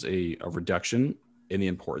demands a reduction in the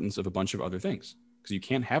importance of a bunch of other things, because you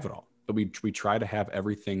can't have it all, but we try to have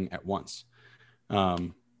everything at once.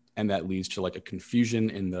 And that leads to like a confusion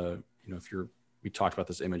in the, we talked about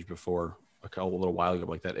this image before a little while ago,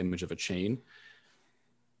 like that image of a chain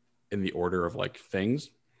in the order of like things,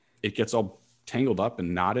 it gets all tangled up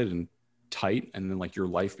and knotted and tight. And then like your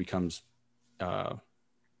life becomes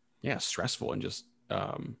stressful and just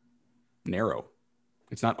narrow.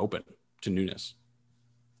 It's not open to newness.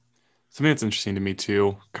 Something that's interesting to me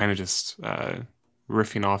too, kind of just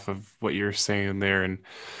riffing off of what you're saying there, and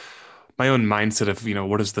my own mindset of,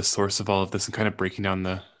 what is the source of all of this, and kind of breaking down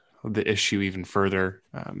the issue even further.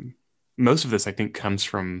 Most of this, I think, comes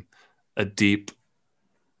from a deep,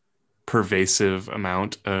 pervasive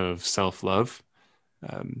amount of self-love,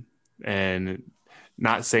 and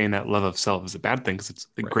not saying that love of self is a bad thing, because it's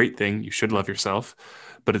a great thing. You should love yourself,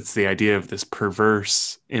 but it's the idea of this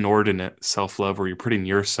perverse, inordinate self-love where you're putting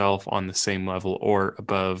yourself on the same level or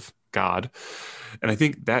above God. And I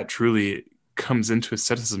think that truly comes into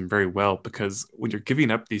asceticism very well, because when you're giving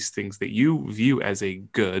up these things that you view as a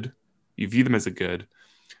good, you view them as a good,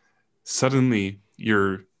 suddenly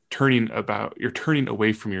you're turning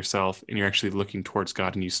away from yourself, and you're actually looking towards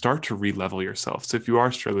God, and you start to re-level yourself. So if you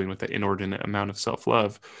are struggling with that inordinate amount of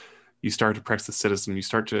self-love, you start to practice asceticism, you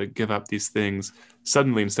start to give up these things.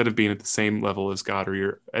 Suddenly, instead of being at the same level as God, or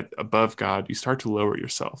you're above God, you start to lower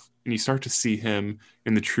yourself, and you start to see him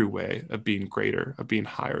in the true way of being greater, of being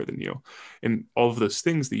higher than you. And all of those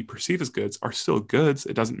things that you perceive as goods are still goods.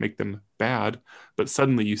 It doesn't make them bad, but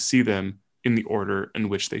suddenly you see them in the order in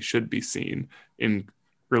which they should be seen, in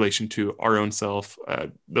relation to our own self,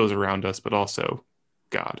 those around us, but also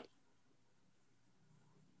God.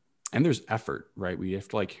 And there's effort, right? We have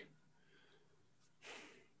to like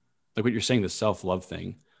what you're saying, the self-love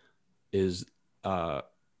thing is,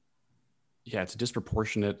 it's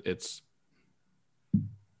disproportionate.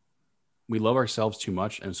 We love ourselves too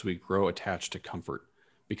much. And so we grow attached to comfort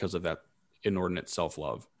because of that inordinate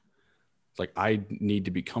self-love. It's like, I need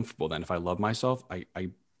to be comfortable. Then if I love myself, I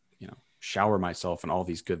shower myself and all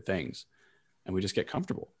these good things, and we just get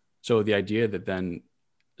comfortable. So the idea that then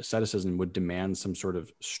asceticism would demand some sort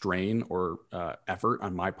of strain or effort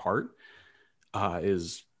on my part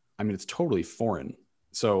it's totally foreign.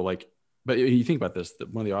 So but you think about this,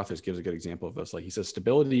 one of the authors gives a good example of this. Like, he says,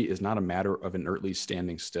 stability is not a matter of inertly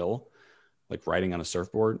standing still, like riding on a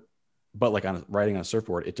surfboard, but riding on a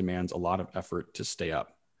surfboard, it demands a lot of effort to stay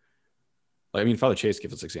up. Father Chase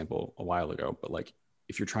gives this example a while ago, but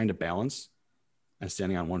if you're trying to balance and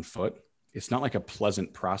standing on one foot, it's not like a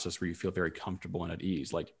pleasant process where you feel very comfortable and at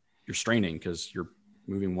ease. Like, you're straining because you're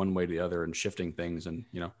moving one way to the other and shifting things, and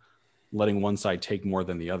letting one side take more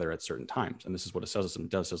than the other at certain times. And this is what asceticism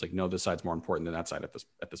does. Says no, this side's more important than that side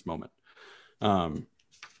at this moment. And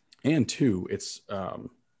two, it's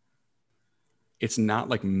not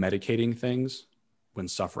like medicating things when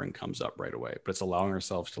suffering comes up right away, but it's allowing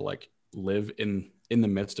ourselves to live in the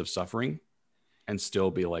midst of suffering and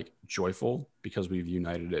still be joyful because we've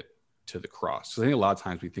united it to the cross. So I think a lot of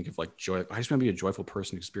times we think of joy. I just want to be a joyful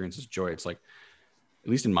person who experiences joy. It's at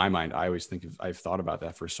least in my mind, I always think I've thought about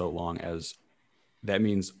that for so long, as that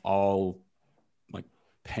means all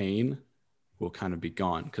pain will kind of be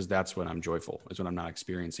gone, because that's when I'm joyful, is when I'm not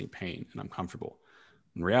experiencing pain and I'm comfortable.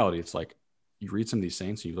 In reality, it's you read some of these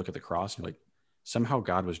saints and you look at the cross and you're somehow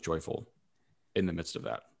God was joyful in the midst of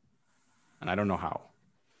that. And I don't know how,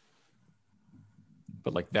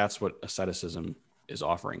 but that's what asceticism is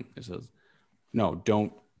offering. It says, no,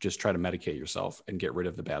 don't just try to medicate yourself and get rid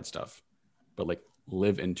of the bad stuff, but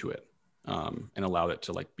live into it, and allow it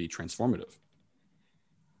to be transformative.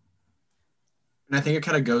 And I think it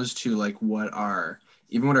kind of goes to what our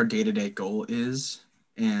day-to-day goal is.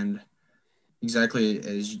 And exactly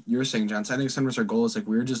as you're saying, John, so I think sometimes our goal is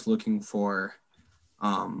we're just looking for,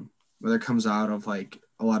 whether it comes out of a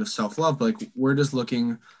lot of self-love, but we're just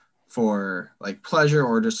looking for pleasure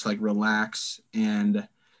or just relax. And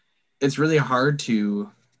it's really hard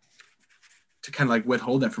to kind of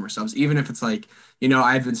withhold that from ourselves, even if it's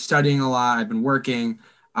I've been studying a lot, I've been working,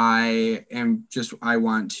 I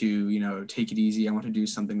want to, take it easy. I want to do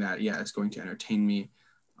something that, is going to entertain me.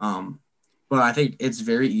 But I think it's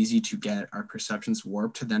very easy to get our perceptions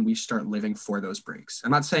warped. Then we start living for those breaks.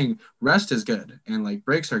 I'm not saying rest is good and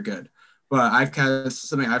breaks are good, but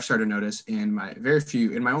something I've started to notice in my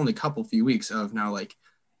only few weeks of now,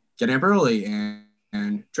 getting up early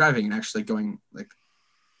and driving and actually going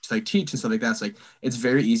to teach and stuff like that. It's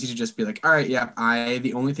very easy to just be all right,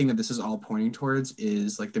 the only thing that this is all pointing towards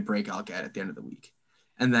is the break I'll get at the end of the week.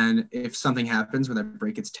 And then if something happens where that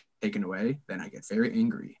break gets taken away, then I get very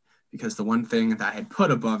angry, because the one thing that I had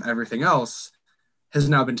put above everything else has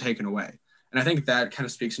now been taken away. And I think that kind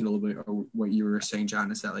of speaks into a little bit of what you were saying,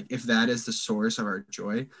 John, is that if that is the source of our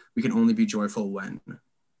joy, we can only be joyful when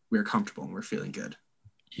we're comfortable and we're feeling good.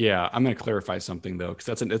 Yeah, I'm going to clarify something though,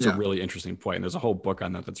 because it's a really interesting point, and there's a whole book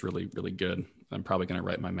on that that's really, really good. I'm probably going to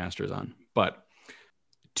write my master's on. But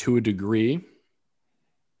to a degree,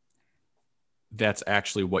 that's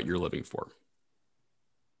actually what you're living for.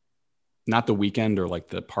 Not the weekend or like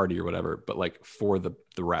the party or whatever, but like for the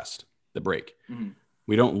rest, the break. Mm-hmm.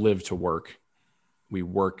 We don't live to work. We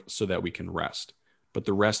work so that we can rest. But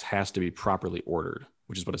the rest has to be properly ordered,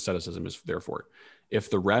 which is what asceticism is there for. If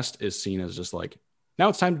the rest is seen as just like, now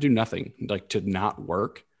it's time to do nothing, like to not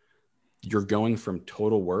work, you're going from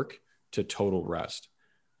total work to total rest.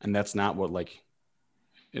 And that's not what, like,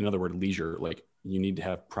 in other words, leisure, like you need to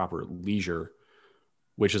have proper leisure,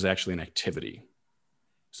 which is actually an activity.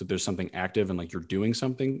 So there's something active and like you're doing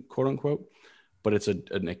something, quote unquote, but it's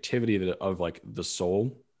an activity that of like the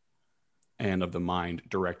soul and of the mind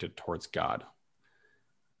directed towards God.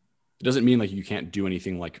 It doesn't mean like you can't do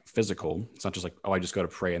anything like physical. It's not just like, oh, I just go to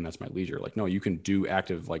pray and that's my leisure. Like, no, you can do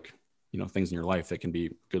active, like, you know, things in your life that can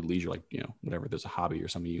be good leisure, like, you know, whatever, there's a hobby or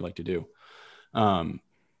something you like to do.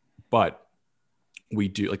 But we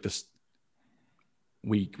do like this.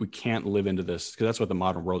 We can't live into this because that's what the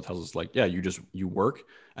modern world tells us. Like, yeah, you work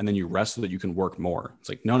and then you rest so that you can work more. It's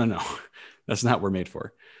like, no, that's not what we're made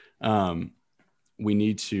for. We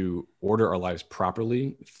need to order our lives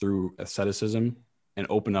properly through asceticism and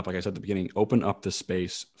open up, like I said at the beginning, open up the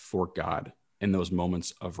space for God in those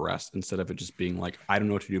moments of rest, instead of it just being like, I don't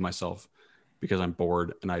know what to do myself because I'm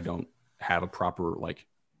bored and I don't have a proper like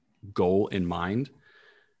goal in mind.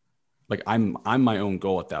 Like I'm my own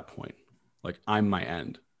goal at that point. Like I'm my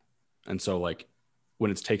end. And so like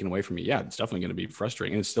when it's taken away from me, yeah, it's definitely going to be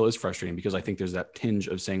frustrating. And it still is frustrating because I think there's that tinge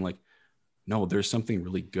of saying like, no, there's something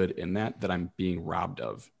really good in that I'm being robbed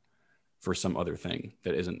of for some other thing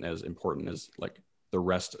that isn't as important as like the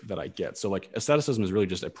rest that I get. So like asceticism is really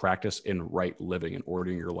just a practice in right living and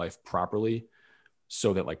ordering your life properly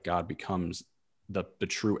so that like God becomes the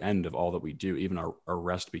true end of all that we do. Even our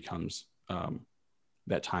rest becomes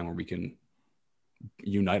that time where we can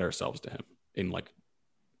unite ourselves to him in like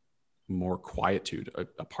more quietude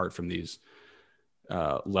apart from these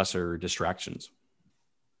lesser distractions.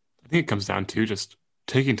 I think it comes down to just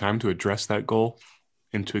taking time to address that goal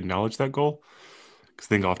and to acknowledge that goal. Because I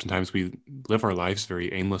think oftentimes we live our lives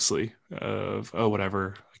very aimlessly of, oh, whatever,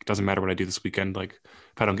 like, it doesn't matter what I do this weekend. Like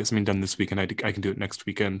if I don't get something done this weekend, I can do it next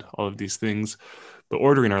weekend, all of these things. But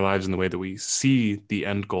ordering our lives in the way that we see the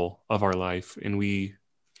end goal of our life, and we,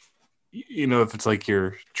 you know, if it's like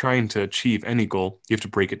you're trying to achieve any goal, you have to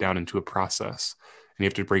break it down into a process, and you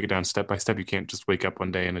have to break it down step by step. You can't just wake up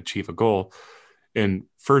one day and achieve a goal. And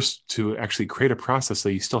first, to actually create a process,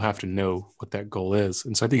 that you still have to know what that goal is.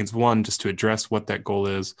 And so I think it's one, just to address what that goal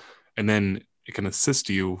is, and then it can assist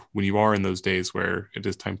you when you are in those days where it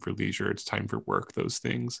is time for leisure, it's time for work, those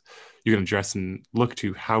things. You can address and look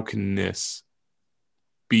to, how can this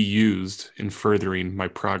be used in furthering my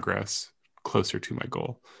progress closer to my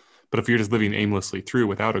goal? But if you're just living aimlessly through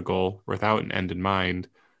without a goal, without an end in mind,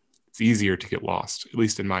 it's easier to get lost, at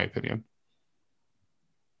least in my opinion.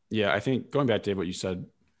 Yeah, I think going back to what you said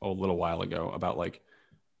a little while ago about like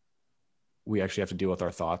we actually have to deal with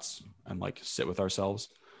our thoughts and like sit with ourselves.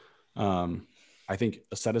 I think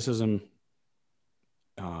asceticism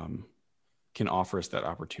can offer us that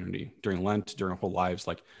opportunity during Lent, during our whole lives,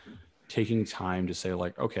 like taking time to say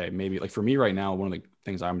like, okay, maybe like for me right now, one of the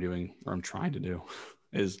things I'm doing or I'm trying to do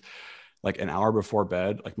is like an hour before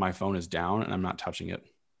bed, like my phone is down and I'm not touching it.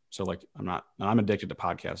 So like I'm addicted to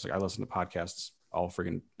podcasts. Like I listen to podcasts all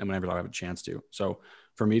freaking, and whenever I have a chance to. So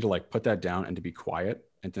for me to like put that down and to be quiet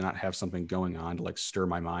and to not have something going on to like stir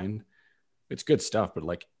my mind, it's good stuff, but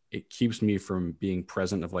like it keeps me from being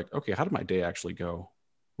present of like, okay, how did my day actually go?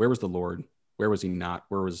 Where was the Lord? Where was he not?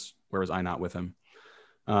 Where was I not with him?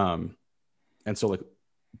 And so like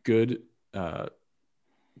good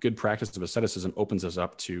practice of asceticism opens us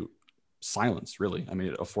up to silence, really. I mean,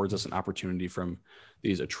 it affords us an opportunity from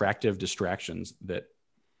these attractive distractions that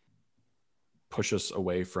push us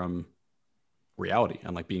away from reality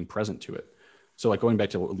and like being present to it. So like going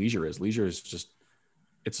back to what leisure is just,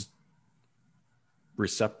 it's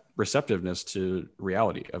receptiveness to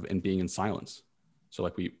reality of and being in silence. So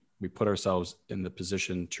like we put ourselves in the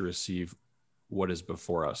position to receive what is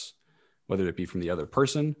before us, whether it be from the other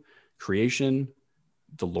person, creation,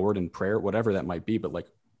 the Lord in prayer, whatever that might be. But like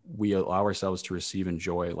we allow ourselves to receive and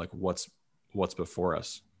enjoy like what's before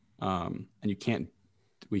us. And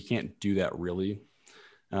we can't do that really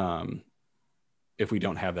if we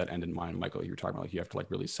don't have that end in mind. Michael, you were talking about like you have to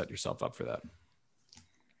like really set yourself up for that.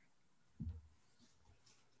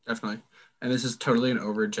 Definitely. And this is totally an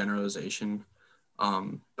overgeneralization.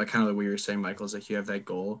 But kind of like what you were saying, Michael, is like you have that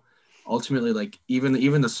goal. Ultimately, like even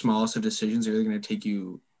the smallest of decisions are either going to take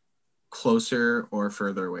you closer or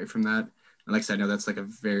further away from that. And like I said, I know that's like a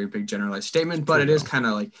very big generalized statement, but true, it is though. kind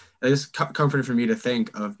of like, it is comforting for me to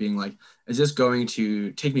think of being like, is this going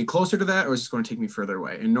to take me closer to that, or is this going to take me further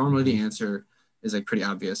away? And normally the answer is like pretty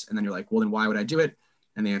obvious. And then you're like, well, then why would I do it?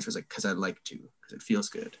 And the answer is like, because I'd like to, because it feels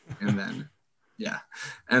good. And then, yeah.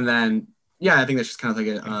 And then, yeah, I think that's just kind of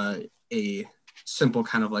like a simple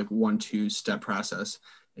kind of like 1-2 step process.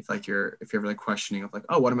 If like if you're like questioning of like,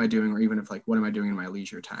 oh, what am I doing? Or even if like, what am I doing in my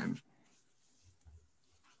leisure time?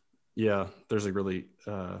 Yeah, there's a really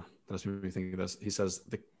that's made me think of this. He says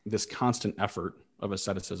this constant effort of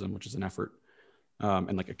asceticism, which is an effort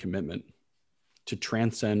and like a commitment to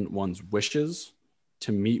transcend one's wishes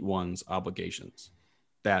to meet one's obligations.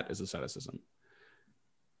 That is asceticism.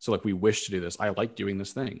 So like we wish to do this. I like doing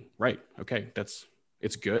this thing. Right. Okay.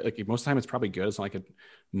 It's good. Like most of the time it's probably good. It's not like a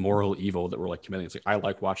moral evil that we're like committing. It's like, I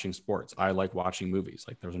like watching sports. I like watching movies.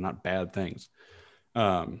 Like those are not bad things.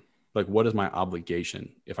 Like what is my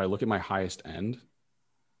obligation? If I look at my highest end,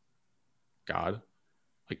 God,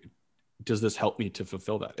 like, does this help me to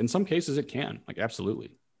fulfill that? In some cases it can, like,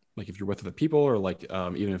 absolutely. Like if you're with other people, or like,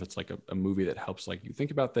 even if it's like a movie that helps, like you think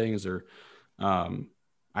about things, or, I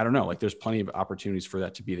don't know, like there's plenty of opportunities for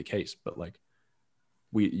that to be the case, but like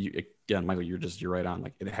again, Michael, you're right on.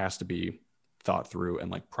 Like it has to be thought through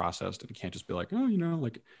and like processed. And it can't just be like, oh,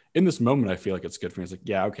 like in this moment, I feel like it's good for me. It's like,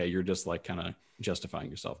 yeah, okay. You're just like kind of justifying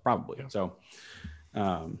yourself probably. Yeah. So,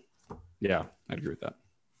 yeah, I'd agree with that.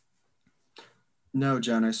 No,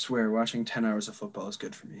 John, I swear watching 10 hours of football is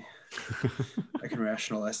good for me. I can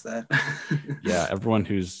rationalize that. Yeah.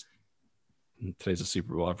 Today's a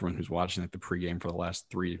Super Bowl. Everyone who's watching like the pregame for the last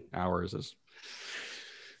 3 hours is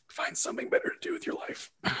find something better to do with your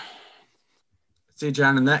life. See,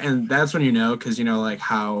 John, and that's when because like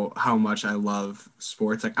how much I love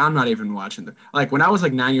sports. Like I'm not even watching like when I was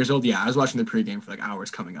like 9 years old, yeah, I was watching the pregame for like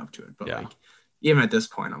hours coming up to it. But like even at this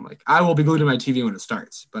point, I'm like, I will be glued to my TV when it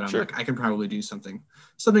starts. But I'm like, I can probably do something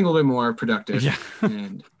a little bit more productive. Yeah.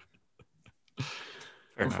 And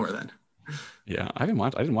before then. Yeah, I didn't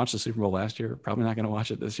watch the Super Bowl last year. Probably not going to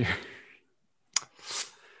watch it this year.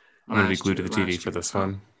 I'm going to be glued to the TV for this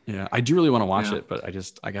one. Yeah, I do really want to watch it, but I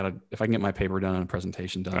gotta, if I can get my paper done and a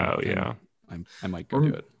presentation done. Oh yeah, I might go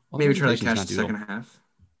do it. Maybe try to catch the second half.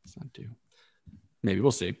 It's not due. Maybe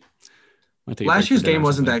we'll see. Last year's game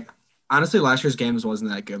wasn't that. Honestly, last year's games wasn't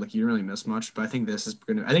that good. Like you didn't really miss much, but I think this is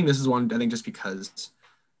one. I think just because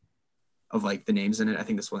of like the names in it, I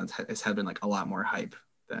think this one has had been like a lot more hype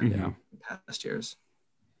than past years.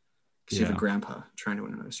 Because you have a grandpa trying to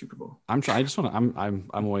win another Super Bowl. I'm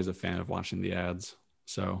always a fan of watching the ads.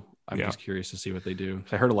 So I'm just curious to see what they do.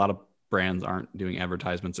 I heard a lot of brands aren't doing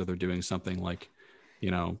advertisements, or they're doing something like, I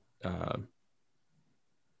don't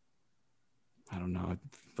know,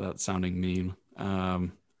 without sounding mean,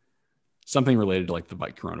 something related to like the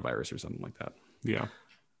coronavirus or something like that. Yeah.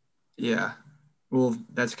 Yeah. Well,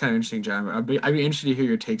 that's kind of interesting, John. I'd be interested to hear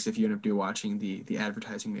your takes if you end up watching the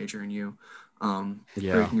advertising major and you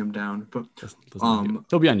breaking them down. But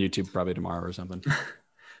they'll be on YouTube probably tomorrow or something.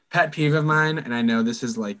 Pet peeve of mine, and I know this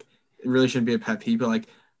is like, it really shouldn't be a pet peeve, but like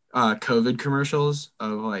COVID commercials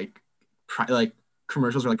of like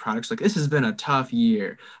commercials or like products like, this has been a tough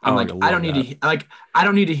year. I'm like, I don't need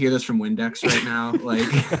to hear this from Windex right now. Like,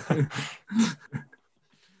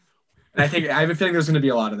 I have a feeling there's going to be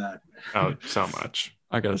a lot of that. Oh, so much.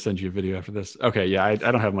 I gotta send you a video after this. Okay, yeah, I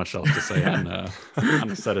don't have much else to say on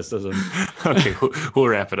asceticism. Okay, we'll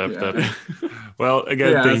wrap it up then. Well,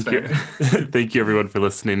 again, thank you. Thank you everyone for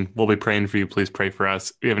listening. We'll be praying for you. Please pray for us.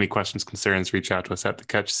 If you have any questions, concerns, reach out to us at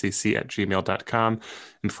thecatchcc@gmail.com. And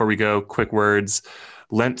before we go, quick words.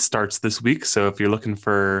 Lent starts this week, so if you're looking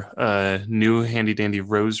for a new handy dandy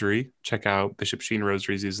rosary, check out Bishop Sheen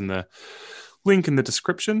Rosaries using the link in the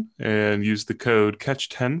description, and use the code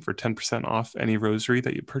CATCH10 for 10% off any rosary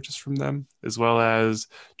that you purchase from them, as well as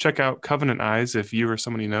check out Covenant Eyes. If you or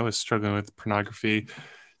someone you know is struggling with pornography,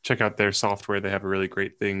 check out their software. They have really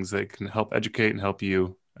great things that can help educate and help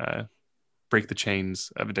you break the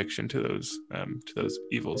chains of addiction to those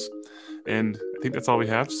evils. And I think that's all we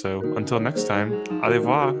have. So until next time, au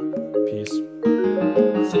revoir. Peace.